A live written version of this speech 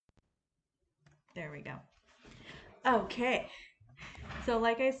There we go. Okay. So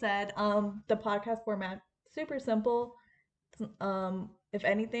like I said, the podcast format super simple. If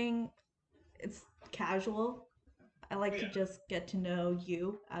anything, it's casual. I like to Yeah. just get to know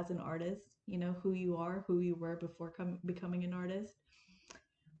you as an artist, who you are, who you were before becoming an artist.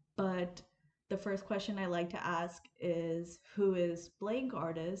 But the first question I like to ask is who is blank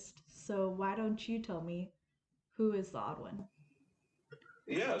artist? So why don't you tell me who is the odd one?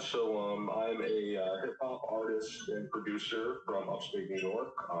 Yeah, so I'm a hip hop artist and producer from upstate New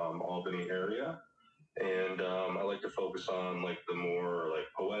York, Albany area, and I like to focus on like the more like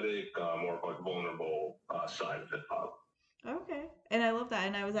poetic, more like vulnerable side of hip hop. Okay. And I love that.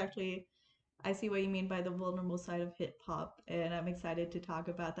 And I see what you mean by the vulnerable side of hip hop, and I'm excited to talk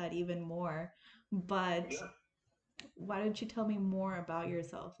about that even more. But Yeah. why don't you tell me more about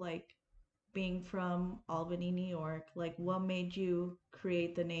yourself? Like being from Albany, New York, like what made you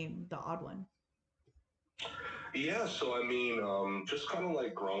create the name The Odd One? Yeah, so I mean, just kind of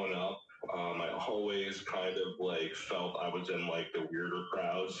like growing up, I always kind of like felt I was in like the weirder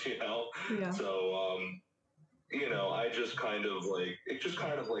crowds, you know? Yeah. So, I just kind of like, it just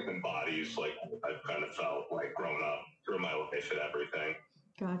kind of like embodies like I've kind of felt like growing up through my life and everything.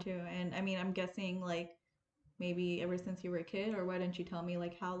 Got you. And I mean, I'm guessing like maybe ever since you were a kid, or why didn't you tell me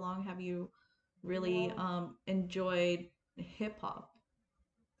like how long have you really enjoyed hip hop?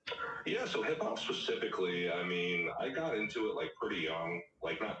 Yeah, so hip hop specifically, I mean, I got into it like pretty young,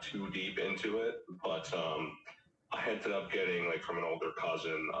 like not too deep into it, but I ended up getting like from an older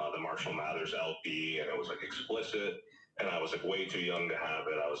cousin the Marshall Mathers LP, and it was like explicit, and I was like way too young to have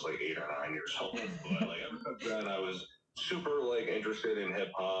it. I was like 8 or 9 years old, but like ever since then, I was super like interested in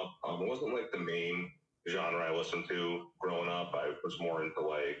hip hop. It wasn't like the main genre I listened to growing up. I was more into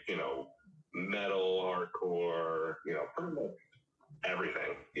like metal, hardcore, pretty much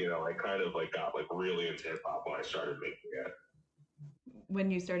everything. I kind of like got like really into hip hop when I started making it.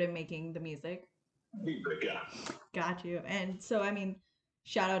 When you started making the music? But yeah. Got you. And so, I mean,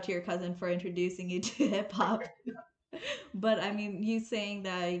 shout out to your cousin for introducing you to hip hop. But I mean, you saying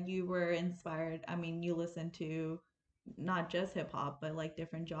that you were inspired, I mean, you listen to not just hip hop, but like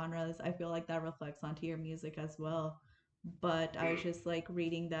different genres. I feel like that reflects onto your music as well. But I was Mm. just like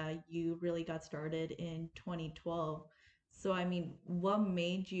reading that you really got started in 2012. So, I mean, what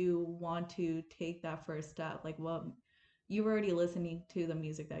made you want to take that first step? Like, what you were already listening to the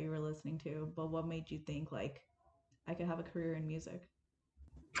music that you were listening to, but what made you think, like, I could have a career in music?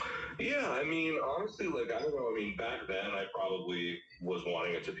 Yeah, I mean, honestly, like I don't know. I mean, back then I probably was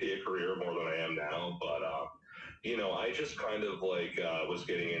wanting it to be a career more than I am now, but I just kind of like was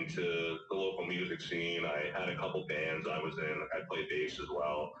getting into the local music scene. I had a couple bands I was in. I played bass as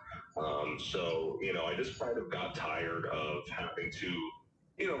well. So I just kind of got tired of having to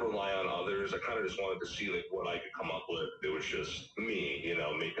rely on others. I kind of just wanted to see like what I could come up with. It was just me,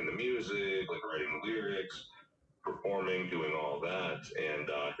 making the music, like writing the lyrics, performing, doing all that, and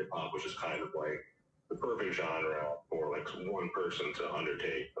hip hop was just kind of like the perfect genre for like one person to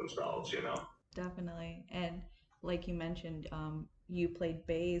undertake themselves. Definitely. And like you mentioned, you played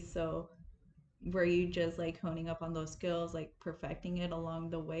bass, so were you just like honing up on those skills, like perfecting it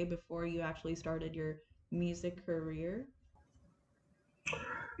along the way before you actually started your music career?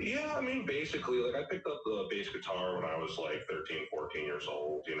 Yeah, I mean, basically, like I picked up the bass guitar when I was like 13, 14 years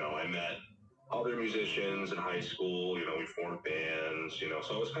old. I met other musicians in high school. We formed bands.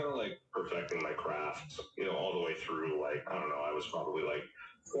 So I was kind of like perfecting my craft. All the way through. Like I don't know, I was probably like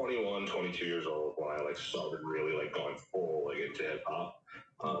 21, 22 years old when I like started really like going full like into hip hop.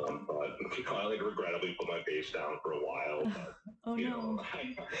 But I like regrettably put my bass down for a while, but Oh no. I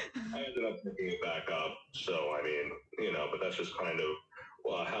ended up picking it back up. So I mean, but that's just kind of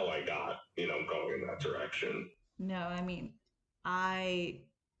how I got, going in that direction. No, I mean, I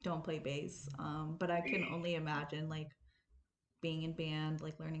don't play bass, but I can only imagine like being in band,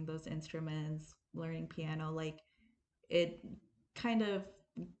 like learning those instruments, learning piano, like it kind of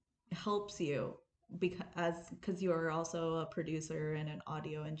helps you because you're also a producer and an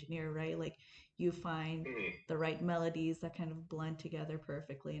audio engineer, right? Like you find Mhm. the right melodies that kind of blend together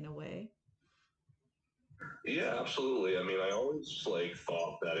perfectly in a way. Yeah, absolutely. I mean, I always like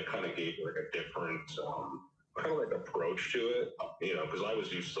thought that it kind of gave like a different kind of like approach to it, because I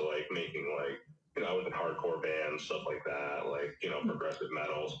was used to like making like I was in hardcore bands, stuff like that, like progressive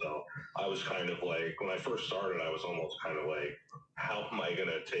metal. So I was kind of like when I first started, I was almost kind of like, how am I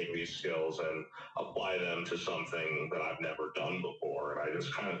gonna take these skills and apply them to something that I've never done before? And I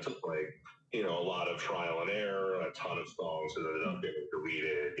just kind of took like a lot of trial and error, a ton of songs that ended up getting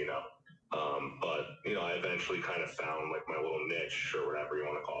deleted. But I eventually kind of found like my little niche or whatever you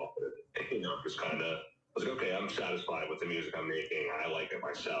want to call it. Just kind of I was like, okay, I'm satisfied with the music I'm making. I like it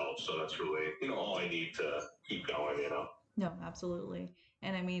myself, so that's really all I need to keep going. No, absolutely.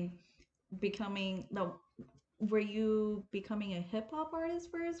 And I mean, becoming no, were you becoming a hip hop artist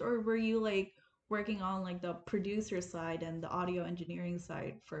first, or were you like working on like the producer side and the audio engineering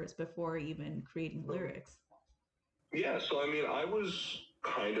side first before even creating lyrics? Yeah, so I mean, I was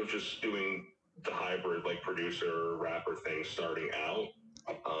kind of just doing the hybrid, like producer rapper thing starting out.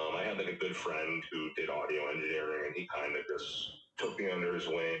 I had like a good friend who did audio engineering, and he kind of just took me under his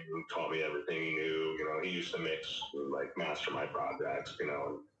wing, taught me everything he knew. He used to mix, like master my projects, and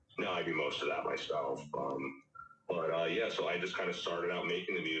now I do most of that myself. But yeah, so I just kind of started out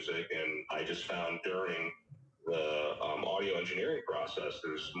making the music, and I just found during the audio engineering process,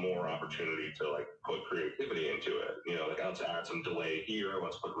 there's more opportunity to like put creativity into it. Like let's add some delay here,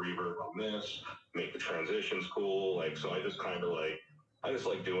 let's put reverb on this, make the transitions cool. Like so, I just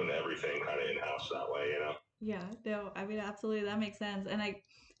like doing everything kind of in house that way. Yeah, no, I mean, absolutely, that makes sense. And I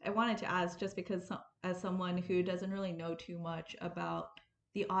wanted to ask just because as someone who doesn't really know too much about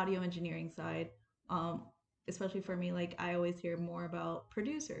the audio engineering side, um, especially for me, like I always hear more about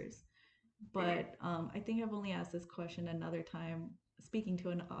producers. But I think I've only asked this question another time speaking to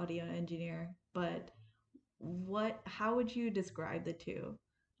an audio engineer. But how would you describe the two?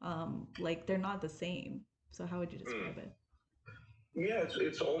 Like they're not the same. So how would you Mm. describe it? Yeah,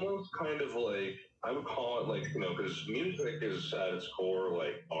 it's almost kind of like I would call it like because music is at its core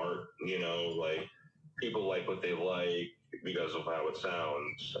like art. Like people like what they like because of how it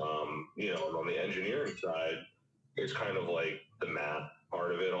sounds. And on the engineering side, it's kind of like the math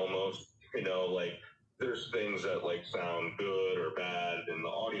part of it almost. Like there's things that like sound good or bad in the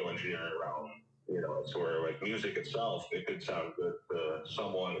audio engineering realm. It's where like music itself, it could sound good to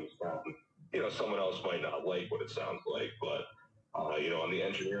someone and someone else might not like what it sounds like, but on the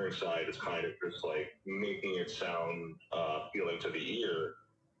engineering side, it's kind of just like making it sound appealing to the ear,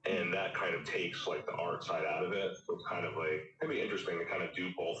 and that kind of takes like the art side out of it. So it's kind of like it'd be interesting to kind of do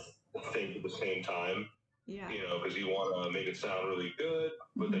both things at the same time. Yeah. Because you want to make it sound really good,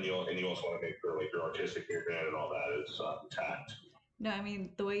 but then you also want to make sure like your artistic vision and all that is intact. No, I mean,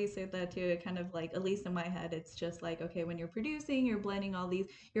 the way you say that too, it kind of like, at least in my head, it's just like, okay, when you're producing, you're blending all these,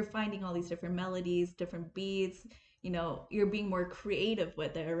 you're finding all these different melodies, different beats, you're being more creative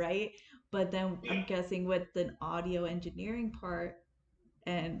with it, right? But then Yeah. I'm guessing with the audio engineering part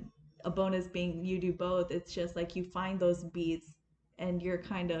and a bonus being you do both, it's just like you find those beats and you're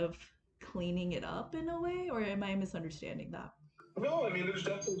kind of cleaning it up in a way, or am I misunderstanding that? No, I mean, there's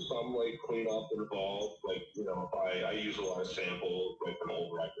definitely some like cleanup involved. Like, if I use a lot of samples like from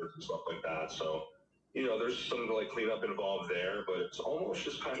old records and stuff like that. So, there's some like cleanup involved there, but it's almost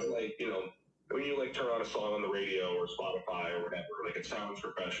just kind of like, when you like turn on a song on the radio or Spotify or whatever, like it sounds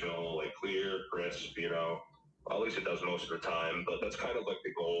professional, like clear, crisp. At least it does most of the time, but that's kind of like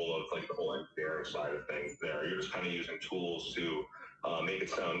the goal of like the whole engineering side of things there. You're just kind of using tools to make it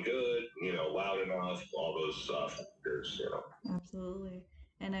sound good, loud enough, all those factors. Absolutely.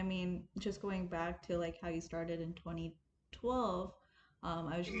 And I mean, just going back to like how you started in 2012,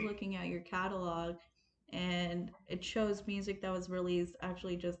 I was just Mm, looking at your catalog and it shows music that was released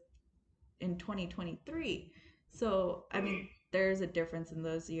actually just in 2023. So, I mean, mm. there's a difference in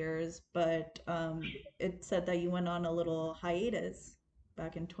those years, but it said that you went on a little hiatus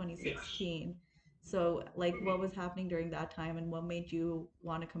back in Yes. 2016. So, like, what Mm. was happening during that time and what made you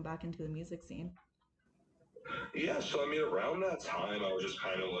want to come back into the music scene? Yeah, so I mean, around that time, I was just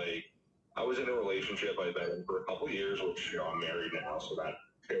kind of like, I was in a relationship I'd been in for a couple of years, which I'm married now, so that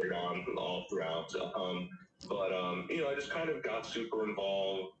carried on all throughout. But I just kind of got super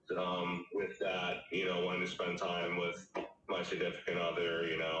involved with that. Wanted to spend time with my significant other,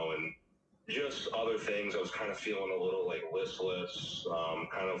 and just other things. I was kind of feeling a little like listless.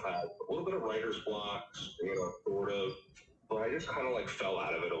 Kind of had a little bit of writer's blocks, sort of. But I just kind of like fell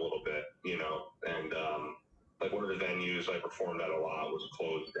out of it a little bit, and like one of the venues I performed at a lot was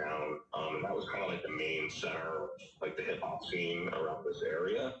closed down, and that was kind of like the main center of like the hip hop scene around this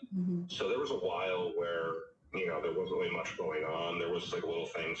area. Hmm. So there was a while where there wasn't really much going on. There was like little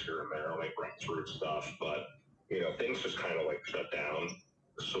things here and there, like grassroots stuff, but things just kind of like shut down,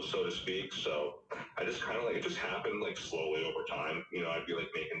 so to speak. So I just kind of like it just happened like slowly over time. I'd be like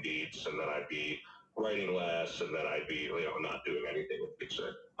making beats, and then I'd be writing less, and then I'd be not doing anything with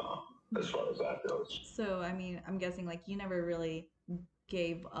music. As far as that goes. So, I mean, I'm guessing like you never really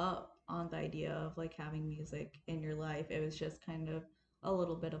gave up on the idea of like having music in your life. It was just kind of a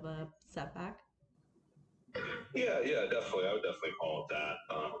little bit of a setback. Yeah, yeah, definitely. I would definitely call it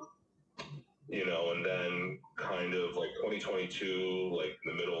that. and then kind of like 2022, like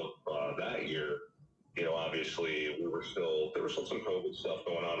in the middle of that year, obviously there was still some COVID stuff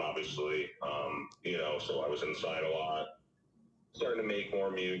going on, obviously, so I was inside a lot, starting to make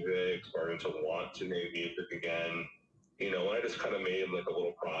more music, starting to want to make music again. And I just kind of made like a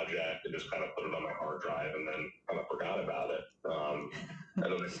little project and just kind of put it on my hard drive and then kind of forgot about it. And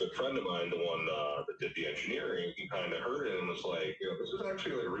then a good friend of mine, the one that did the engineering, he kind of heard it and was like, this is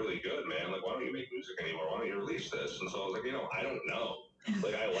actually like really good, man. Like, why don't you make music anymore? Why don't you release this? And so I was like, I don't know.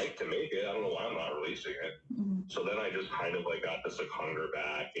 Like, I like to make it. I don't know why I'm not releasing it. Mhm. So then I just kind of like got this like hunger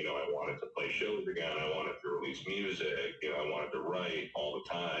back. I wanted to play shows again. I wanted to release music. I wanted to write all the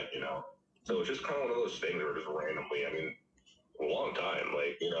time. So it's just kind of one of those things where just randomly, I mean, a long time.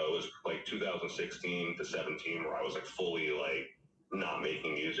 Like, it was like 2016 to 17 where I was like fully like not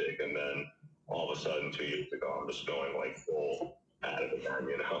making music. And then all of a sudden 2 years ago, I'm just going like full at it again.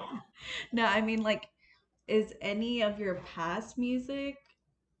 No, I mean, like, is any of your past music,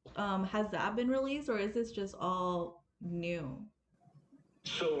 has that been released, or is this just all new?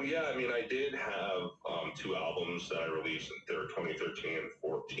 So yeah, I mean, I did have two albums that I released in 2013 and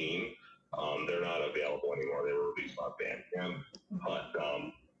 14. They're not available anymore. They were released on Bandcamp, but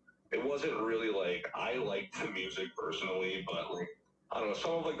it wasn't really like I liked the music personally, but like I don't know,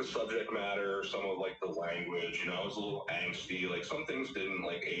 some of like the subject matter, some of like the language, I was a little angsty. Like some things didn't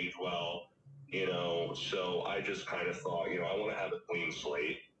like age well. So I just kind of thought, I want to have a clean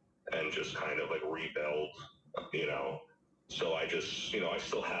slate and just kind of like rebuild, you know. So I just, I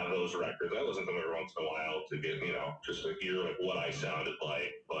still have those records. I listen to them every once in a while to get, just to hear like what I sounded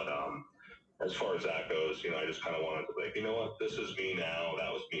like. But as far as that goes, I just kind of wanted to be like, what, this is me now.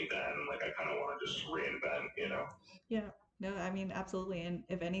 That was me then. Like I kind of want to just reinvent. Yeah, no, I mean, absolutely. And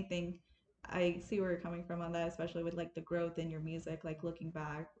if anything, I see where you're coming from on that, especially with like the growth in your music, like looking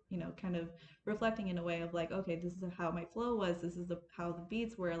back, kind of reflecting in a way of like, okay, this is how my flow was, this is how the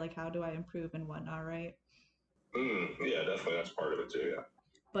beats were, like, how do I improve and whatnot, right? Yeah, definitely. That's part of it too. Yeah.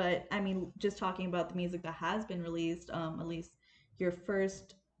 But I mean, just talking about the music that has been released, at least your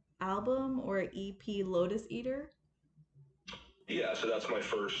first album or EP, Lotus Eater. Yeah. So that's my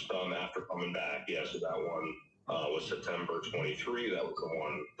first after coming back. Yeah. So that one was September 23. That was the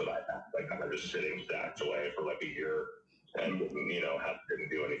one that I had like kind of just sitting stacked away for like a year and didn't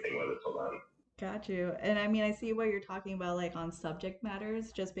do anything with it till then. Got you. And I mean, I see what you're talking about, like on subject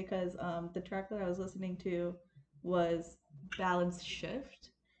matters, just because the track that I was listening to was Balance Shift.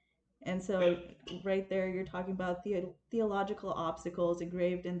 And Yeah. so, right there, you're talking about the theological obstacles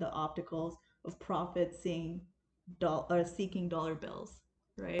engraved in the opticals of prophets seeking dollar bills,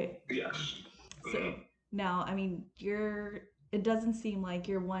 right? Yes. So now, I mean, it doesn't seem like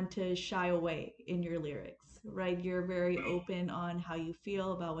you're one to shy away in your lyrics, right? You're very open on how you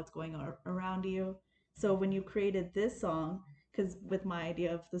feel about what's going on around you. So when you created this song, because with my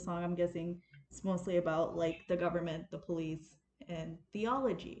idea of the song, I'm guessing it's mostly about like the government, the police, and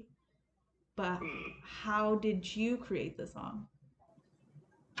theology. But how did you create the song?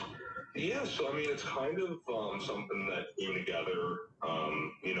 Yeah, so I mean, it's kind of something that came together.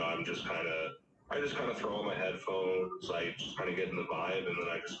 I just kind of throw on my headphones. I just kind of get in the vibe, and then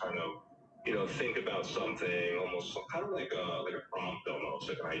I just kind of, think about something, almost kind of like a prompt, almost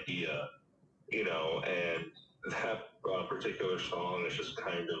like an idea, and that particular song is just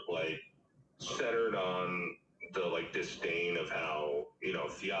kind of like centered on the like disdain of how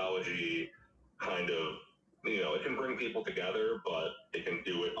theology kind of it can bring people together, but it can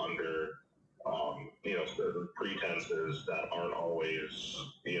do it under certain pretenses that aren't always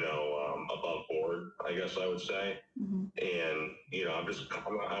above board. I guess I would say. Mm-hmm. And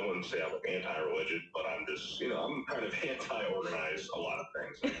I wouldn't say I'm like anti-religion, but I'm just I'm kind of anti-organized a lot of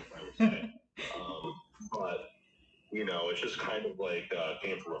things. I would say. But it's just kind of like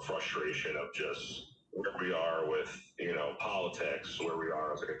came from a frustration of just where we are with politics, where we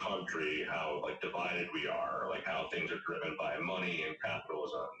are as like a country, how like divided we are, like how things are driven by money and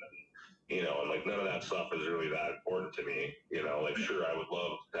capitalism, and like none of that stuff is really that important to me. Like sure I would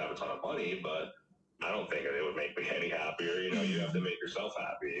love to have a ton of money, but I don't think it would make me any happier. You have to make yourself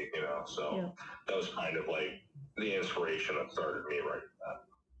happy. So Yeah. that was kind of like the inspiration that started me right.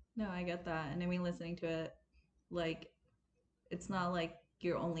 No, I get that. And I mean, listening to it, like, it's not like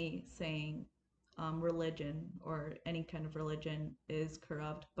you're only saying religion or any kind of religion is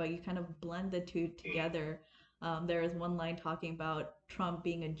corrupt, but you kind of blend the two together. There is one line talking about Trump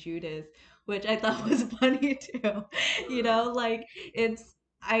being a Judas, which I thought was funny too. Like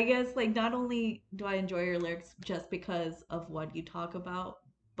I guess, like, not only do I enjoy your lyrics just because of what you talk about,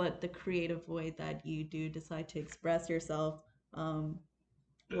 but the creative way that you do decide to express yourself. Yeah,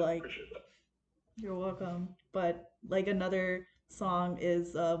 Like, appreciate that. You're welcome. But like another song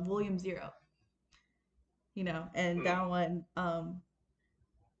is Volume Zero, and Mm, that one,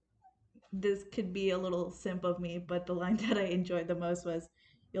 this could be a little simp of me, but the line that I enjoyed the most was,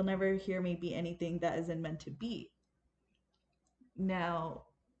 "You'll never hear me be anything that isn't meant to be." Now,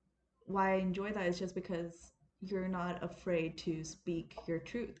 why I enjoy that is just because you're not afraid to speak your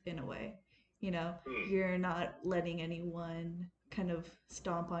truth in a way. mm. You're not letting anyone kind of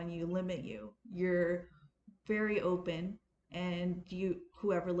stomp on you, limit you. You're very open, and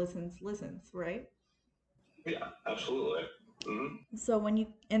whoever listens listens, right? Yeah, absolutely. Hmm. So when you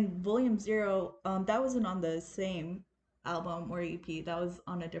in Volume Zero, that wasn't on the same album or EP. That was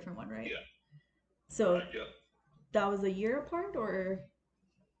on a different one, right? Yeah, So correct. Yeah. that was a year apart, or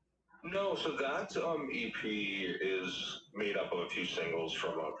No, so that EP is made up of a few singles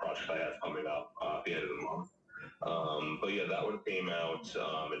from a project I have coming up at the end of the month. But yeah, that one came out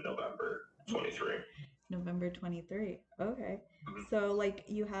in November 23. November 23. Okay. Mhm. So like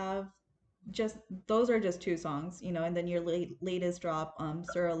you have just those are just two songs, and then your latest drop,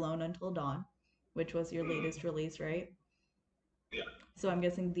 Sir Alone Until Dawn, which was your Mhm. latest release, right? Yeah. So I'm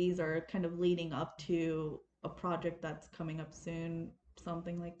guessing these are kind of leading up to a project that's coming up soon,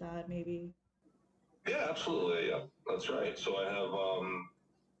 something like that, maybe. Yeah, absolutely. Yeah, that's right. So I have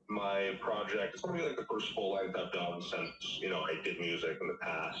my project. It's gonna be like the first full length I've done since I did music in the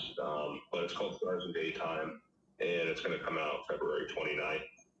past. But it's called Stars in Daytime, and it's gonna come out February 29th.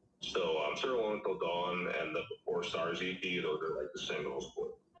 So Sir Alone Until Dawn and the Before Stars EP. Those are like the singles.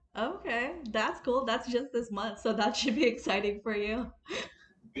 Okay, that's cool. That's just this month, so that should be exciting for you.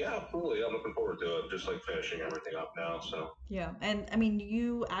 Yeah, absolutely. I'm looking forward to it. Just like finishing everything up now. So Yeah, and I mean,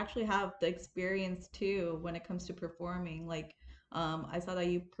 you actually have the experience too when it comes to performing. Like, I saw that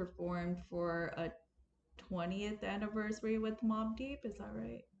you performed for a 20th anniversary with Mob Deep. Is that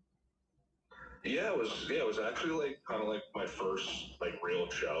right? yeah, it was actually like kind of like my first like real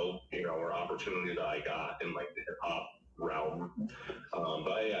show, or opportunity that I got in like the hip hop realm.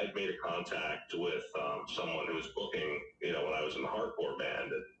 But I'd made a contact with someone who was booking, when I was in the hardcore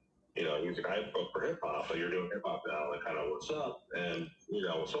band, and he was like, I booked for hip hop, but you're doing hip hop now, like kind of what's up? And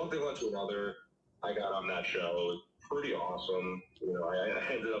so one thing led to another. I got on that show. It was pretty awesome.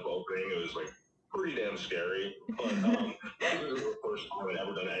 I ended up opening. It was like pretty damn scary, but this is the first time I'd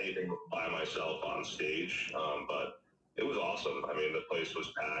ever done anything by myself on stage. But it was awesome. I mean, the place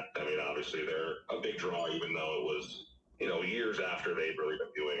was packed. I mean, obviously they're a big draw, even though it was years after they'd really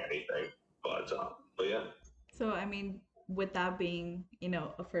been doing anything. But yeah. So, I mean, with that being,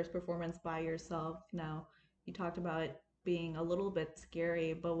 a first performance by yourself, now you talked about it being a little bit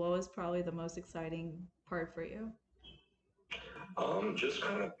scary, but what was probably the most exciting part for you? Just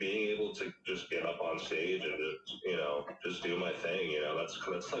kind of being able to just get up on stage and just do my thing.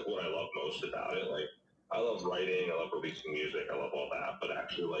 That's like what I love most about it. Like, I love writing, I love releasing music, I love all that, but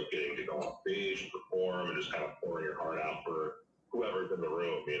actually like getting to go on stage, perform, and just kind of pouring your heart out for whoever's in the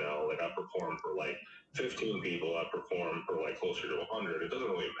room. Like I performed for like 15 people, I performed for like closer to 100. It doesn't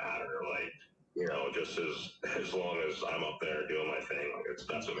really matter. Like, just as long as I'm up there doing my thing, like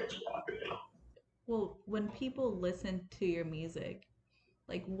that's what makes me happy. Well, when people listen to your music,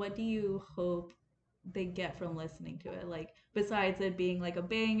 like what do you hope they get from listening to it? Like besides it being like a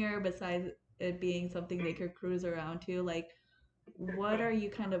banger, besides it being something they could cruise around to, like what are you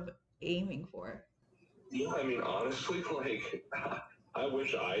kind of aiming for? Yeah, I mean, honestly, like, I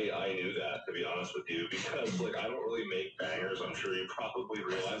wish I knew that, to be honest with you, because, like, I don't really make bangers. I'm sure you probably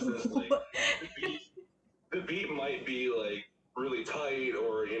realize this. Like, the beat, the beat might be, like, really tight,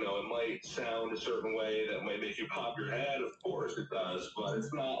 or, it might sound a certain way that might make you pop your head. Of course it does, but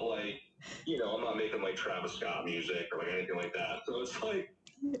it's not like, I'm not making, like, Travis Scott music or, like, anything like that. So it's like,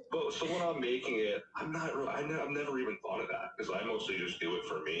 but so when I'm making it, I'm not. I've never even thought of that because I mostly just do it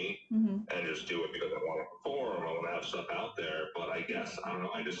for me Hmm. and just do it because I want to perform. I want to have stuff out there. But I guess I don't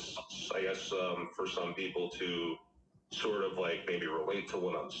know. I guess for some people to sort of like maybe relate to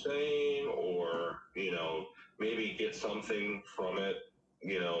what I'm saying, or maybe get something from it,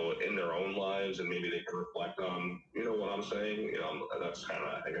 in their own lives, and maybe they can reflect on what I'm saying. That's kind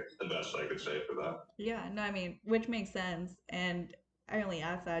of, I think, it's the best I could say for that. Yeah, no, I mean, which makes sense. And I only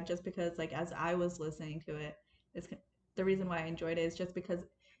asked that just because, like, as I was listening to it, it's the reason why I enjoyed it is just because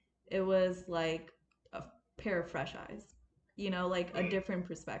it was like a pair of fresh eyes, like a Mm. different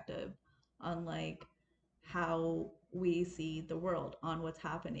perspective on like how we see the world, on what's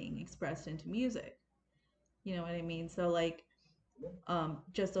happening expressed into music. You know what I mean? So like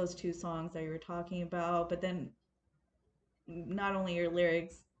just those two songs that you were talking about, but then not only your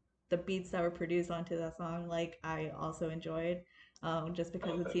lyrics, the beats that were produced onto that song, like I also enjoyed, just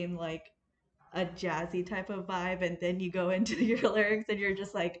because it Okay. seemed like a jazzy type of vibe, and then you go into your lyrics and you're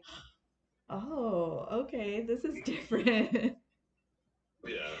just like, oh, okay, this is different.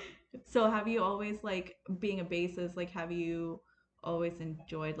 Yeah. So have you always like being a bassist, like have you always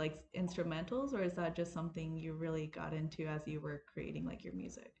enjoyed like instrumentals, or is that just something you really got into as you were creating like your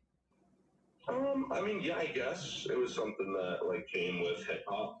music? I mean, yeah, I guess it was something that like came with hip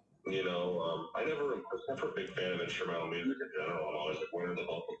hop. I was never a big fan of instrumental music in general. I'm always like, when are the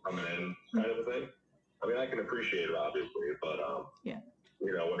vocals coming in, kind of a thing. I mean, I can appreciate it obviously, but Yeah.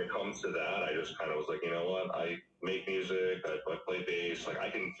 when it comes to that, I just kind of was like, you know what? I make music, I play bass, like I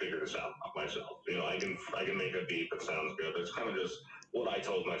can figure this out myself. I can make a beat that sounds good. It's kind of just what I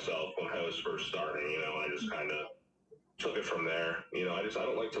told myself when I was first starting. I just kind of took it from there. I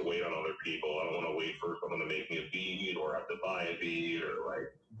don't like to wait on other people. I don't want to wait for someone to make me a beat or have to buy a beat or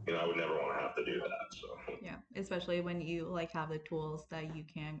like, I would never want to have to do that. So Yeah, especially when you like have the tools that you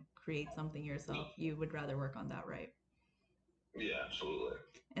can create something yourself, you would rather work on that, right? yeah, absolutely.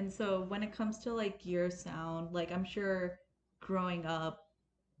 And so when it comes to like your sound, like I'm sure growing up,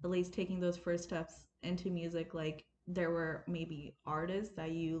 at least taking those first steps into music, like there were maybe artists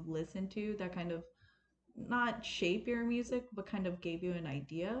that you listened to that kind of not shape your music, but kind of gave you an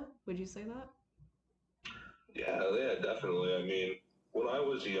idea. Would you say that? Yeah, definitely. I mean, when I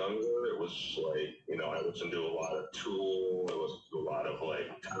was younger, it was like, I listened to a lot of Tool. I listened to a lot of like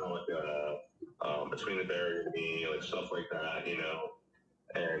Metallica, Between the Buried and Me, like stuff like that.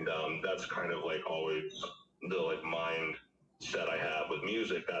 And that's kind of like always the like mindset I have with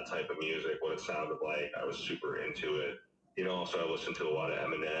music, that type of music, what it sounded like. I was super into it. Also I listened to a lot of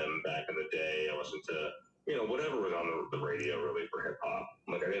Eminem back in the day. I listened to whatever was on the radio really for hip hop.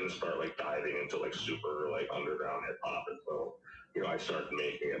 Like I didn't start like diving into like super like underground hip hop until I started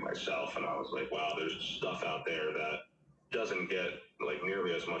making it myself, and I was like, wow, there's stuff out there that doesn't get like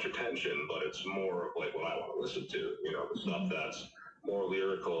nearly as much attention, but it's more of like what I want to listen to. The stuff Mm-hmm. that's more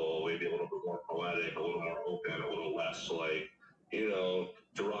lyrical, maybe a little bit more poetic, a little more open, a little less like,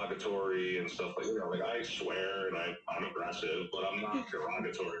 derogatory and stuff like I swear and I'm aggressive, but I'm not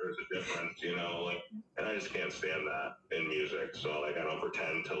derogatory. There's a difference, and I just can't stand that in music. So like I don't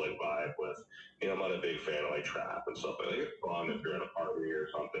pretend to like vibe with, I'm not a big fan of like trap and stuff. Like it's fun if you're at a party or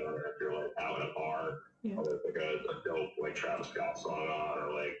something, or if you're like out at a bar. Yeah. Or there's like a dope like Travis Scott song on,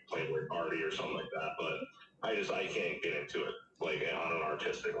 or like Playboy Party or something like that. But I can't get into it like on an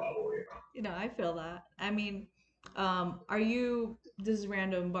artistic level. I feel that. I mean, are you this is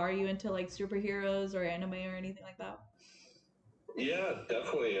random, but are you into like superheroes or anime or anything like that? Yeah,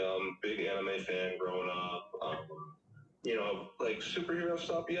 definitely. Big anime fan growing up. Like superhero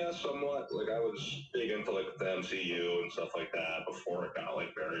stuff. Yeah, somewhat. Like I was big into like the MCU and stuff like that before it got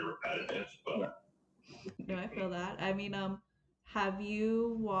like very repetitive. Yeah. But No, I feel that. I mean, have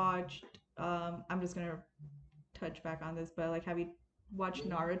you watched I'm just gonna touch back on this, but like have you watched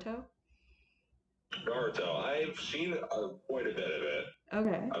Naruto? Naruto, I've seen quite a bit of it.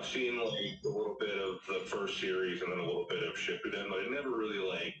 Okay. I've seen like a little bit of the first series and then a little bit of Shippuden, but I never really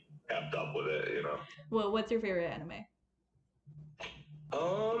like kept up with it. Well, what's your favorite anime?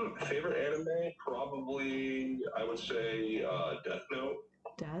 Favorite anime? Probably, I would say Death Note.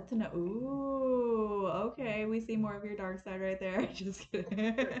 Death Note. Ooh, okay. We see more of your dark side right there. Just kidding.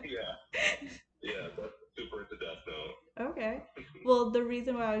 Yeah, yeah, that's super into Death Note. Okay. Well, the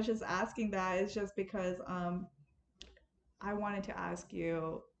reason why I was just asking that is just because I wanted to ask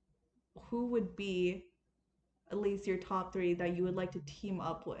you who would be at least your top three that you would like to team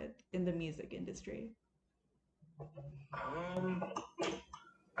up with in the music industry. Um,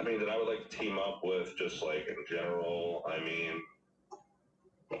 I mean, that I would like to team up with, just like in general. I mean,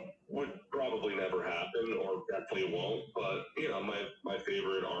 would probably never happen, or definitely won't. But my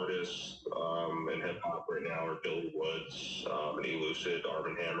favorite artists in hip hop right now are Billy Woods, and Elucid,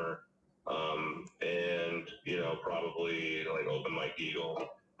 Arvin Hammer, and probably like Open Mike Eagle.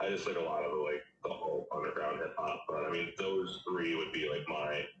 I just like a lot of the whole underground hip hop. But I mean, those three would be like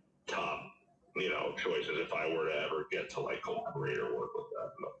my top choices if I were to ever get to like collaborate or work with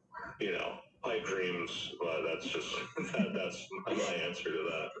them. Pipe dreams, but that's just that's my answer to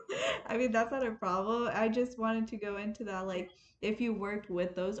that. I mean, that's not a problem. I just wanted to go into that. Like, if you worked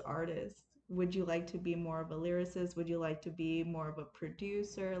with those artists, would you like to be more of a lyricist? Would you like to be more of a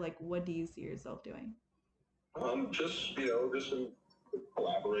producer? Like, what do you see yourself doing? Just just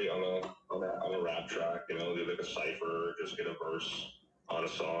collaborate on a rap track. Do like a cipher, just get a verse on a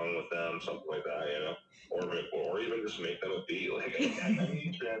song with them, something like that. Or even just make them a beat. Like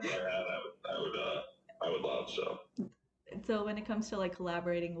any chance I had, I would love. So So when it comes to like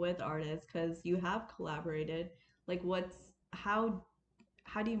collaborating with artists, because you have collaborated, like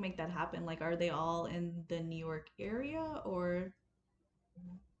how do you make that happen? Like, are they all in the New York area or?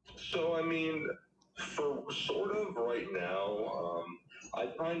 So, I mean, for sort of right now, I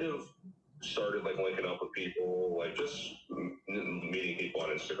kind of started like linking up with people, like just meeting people on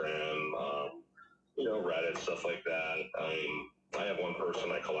Instagram, Reddit, stuff like that. I have one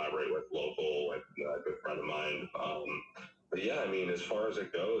person I collaborate with local, like a good friend of mine. But yeah, I mean, as far as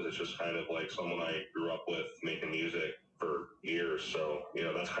it goes, it's just kind of like someone I grew up with making music for years. So,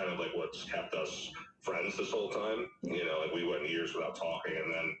 that's kind of like what's kept us friends this whole time. Yeah. Like we went years without talking,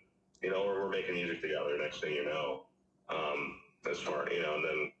 and then, we're making music together. Next thing you know, as far, and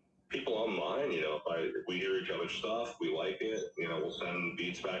then people online, if we hear each other's stuff, we like it, we'll send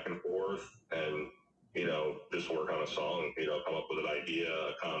beats back and forth and, just work on a song, come up with an idea,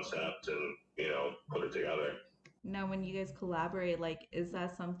 a concept, and, put it together. Now, when you guys collaborate, like, is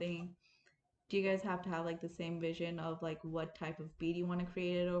that something, do you guys have to have like the same vision of like what type of beat you want to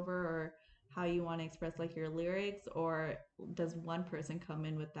create it over or how you want to express like your lyrics, or does one person come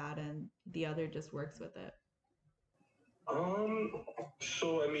in with that and the other just works with it? Um,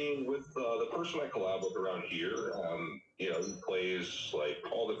 so I mean, with the person I collab with around here, he plays like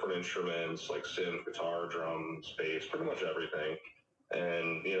all different instruments, like synth, guitar, drums, bass, pretty much everything.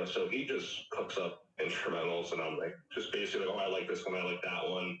 And so he just hooks up instrumentals, and I'm like, just basically, oh, I like this one, I like that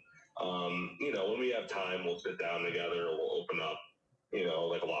one. When we have time, we'll sit down together, we'll open up,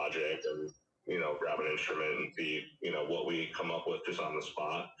 like Logic, and grab an instrument and see, what we come up with just on the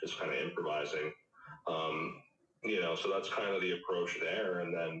spot, just kind of improvising. Um, so that's kind of the approach there.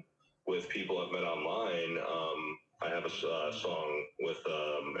 And then with people I've met online, I have a song with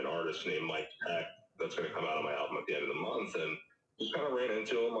an artist named Mike Tech that's going to come out on my album at the end of the month. And just kind of ran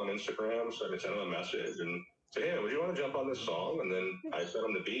into him on Instagram, so I sent him a message and say, hey, would you want to jump on this song? And then I sent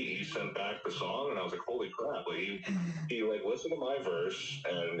him the beat. He sent back the song, and I was like, holy crap! Like he like listened to my verse,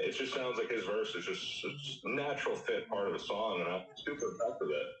 and it just sounds like his verse is just a natural fit part of the song, and I'm super impressed with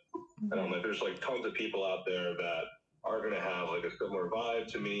it. And I'm like, there's like tons of people out there that are going to have like a similar vibe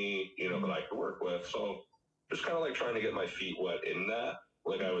to me, that I could work with. So just kind of like trying to get my feet wet in that.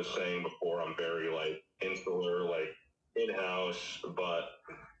 Like I was saying before, I'm very like insular, like in-house, but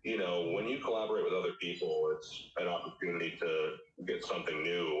when you collaborate with other people, it's an opportunity to get something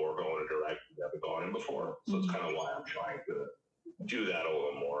new or go in a direction you haven't gone in before. So it's kind of why I'm trying to do that a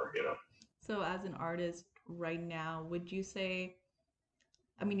little more. So as an artist right now, would you say,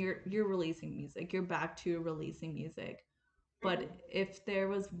 I mean, you're releasing music, you're back to releasing music, but if there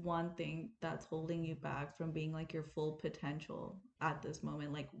was one thing that's holding you back from being like your full potential at this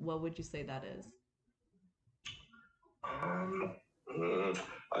moment, like what would you say that is? Um, mm,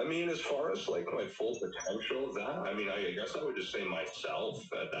 I mean, as far as like my full potential, I mean, I guess I would just say myself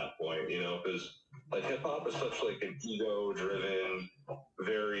at that point, because like hip hop is such like an ego driven,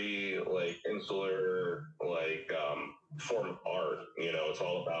 very like insular, like form of art. It's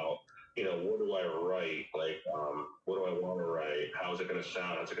all about what do I write? Like, what do I want to write? How's it going to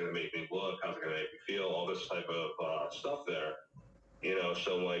sound? How's it going to make me look? How's it going to make me feel? All this type of stuff there.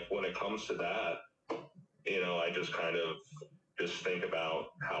 So like when it comes to that, I just kind of just think about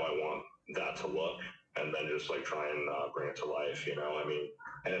how I want that to look, and then just like try and bring it to life. I mean,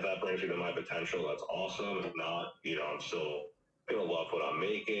 and if that brings me to my potential, that's awesome. If not, I'm still gonna love what I'm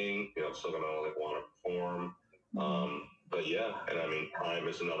making. I'm still gonna like want to perform. But yeah, and I mean, time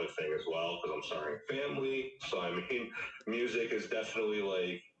is another thing as well because I'm starting a family. So I mean, music is definitely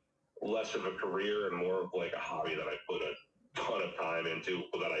like less of a career and more of like a hobby that I put a ton of time into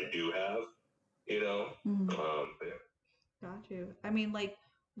that I do have. You know, Mm-hmm. yeah. Got you. I mean, like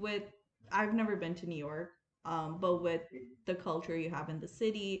with I've never been to New York, but with the culture you have in the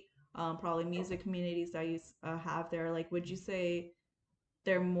city, probably music communities that you have there, like would you say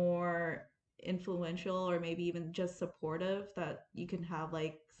they're more influential or maybe even just supportive that you can have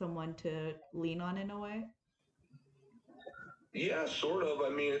like someone to lean on in a way? Yeah, sort of. I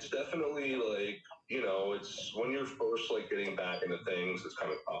mean, it's definitely like, it's when you're first like getting back into things, it's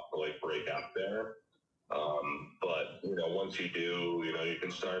kind of tough to like break out there. But, once you do, you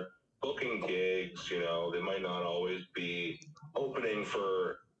can start booking gigs, they might not always be opening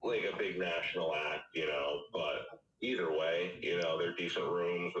for like a big national act, but either way, they're decent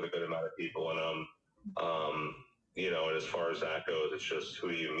rooms with a good amount of people in them. And as far as that goes, it's just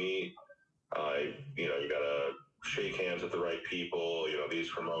who you meet. You gotta shake hands with the right people, these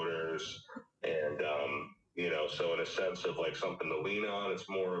promoters, and so in a sense of like something to lean on, it's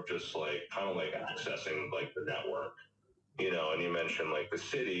more of just like kind of like accessing like the network. And you mentioned like the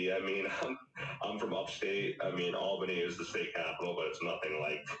city. I mean, I'm from upstate. I mean, Albany is the state capital, but it's nothing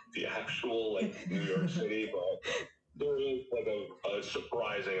like the actual like New York City. But there is like a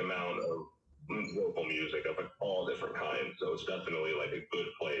surprising amount of local music of all different kinds. So it's definitely like a good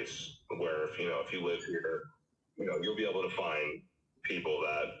place where if you live here, you'll be able to find people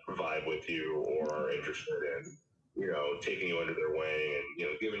that vibe with you or are interested in taking you under their wing and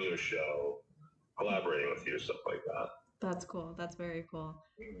giving you a show, collaborating with you, stuff like that. That's cool. That's very cool.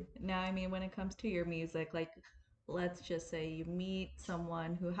 Now, I mean, when it comes to your music, like, let's just say you meet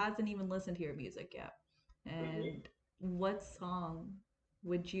someone who hasn't even listened to your music yet, Mm-hmm. and what song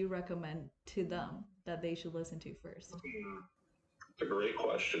would you recommend to them that they should listen to first? It's a great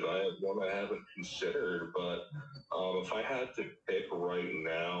question. I have one I haven't considered, but if I had to pick right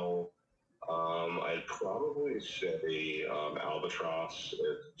now, I'd probably say Albatross.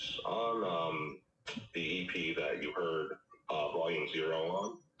 It's on the EP that you heard, Volume Zero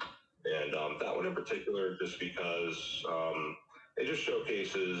on, and that one in particular, just because it just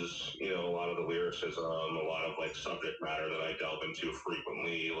showcases, a lot of the lyricism, a lot of like subject matter that I delve into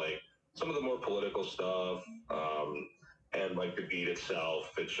frequently, like some of the more political stuff, and like the beat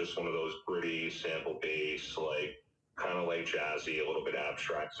itself. It's just one of those pretty sample bass, like kind of like jazzy, a little bit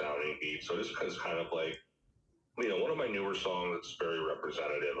abstract sounding beats. So just because kind of like one of my newer songs that's very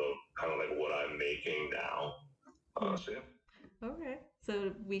representative of kind of like what I'm making now. Yeah. So yeah. Okay.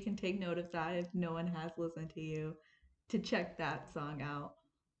 So we can take note of that if no one has listened to you to check that song out.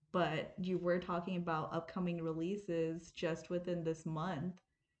 But you were talking about upcoming releases just within this month.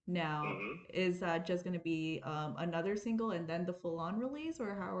 Now, Mm-hmm. is that just going to be another single and then the full on release,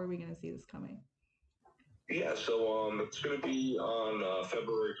 or how are we going to see this coming? Yeah, so it's going to be on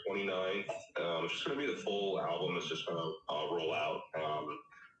February 29th. It's just going to be the full album. It's just going to roll out.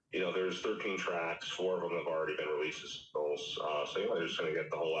 There's 13 tracks. Four of them have already been released as singles. So yeah, they're just going to get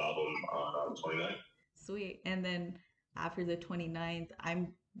the whole album on 29th. Sweet. And then after the 29th,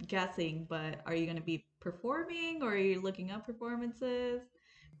 I'm guessing, but are you going to be performing or are you looking up performances?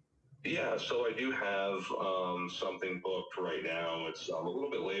 Yeah, so I do have something booked right now. It's a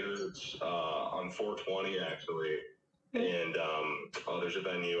little bit later. It's on 420 actually, and there's a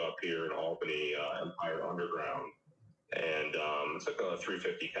venue up here in Albany, Empire Underground, and it's like a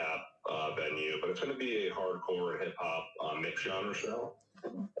 350 cap venue, but it's going to be a hardcore and hip hop mix genre show.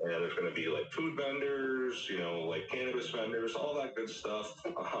 And there's going to be like food vendors, like cannabis vendors, all that good stuff.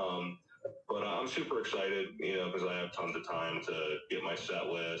 But I'm super excited, because I have tons of time to get my set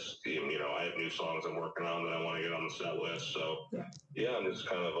list. I have new songs I'm working on that I want to get on the set list. So Yeah. yeah, I'm just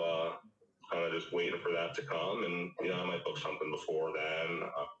kind of just waiting for that to come, and I might book something before then.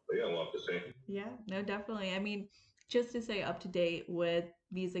 But yeah, we'll have to see. Yeah, no, definitely. I mean, just to stay up to date with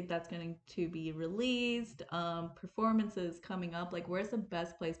music that's going to be released, performances coming up, like where's the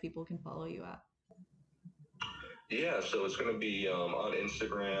best place people can follow you at? Yeah, so it's going to be on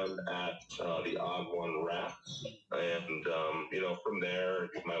Instagram at the Odd One Raps, and from there,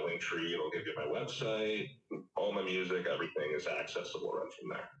 my link tree, it'll give you my website, all my music, everything is accessible right from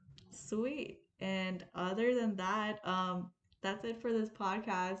there. Sweet. And other than that, that's it for this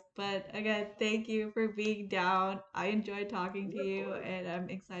podcast. But again, thank you for being down. I enjoyed talking to Yeah, of you, course. and I'm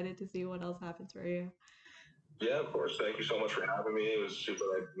excited to see what else happens for you. Yeah, of course. Thank you so much for having me. It was super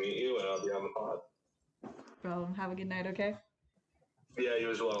nice to meet you, and I'll be on the pod. Bro, have a good night, okay? Yeah, you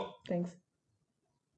as well. Thanks.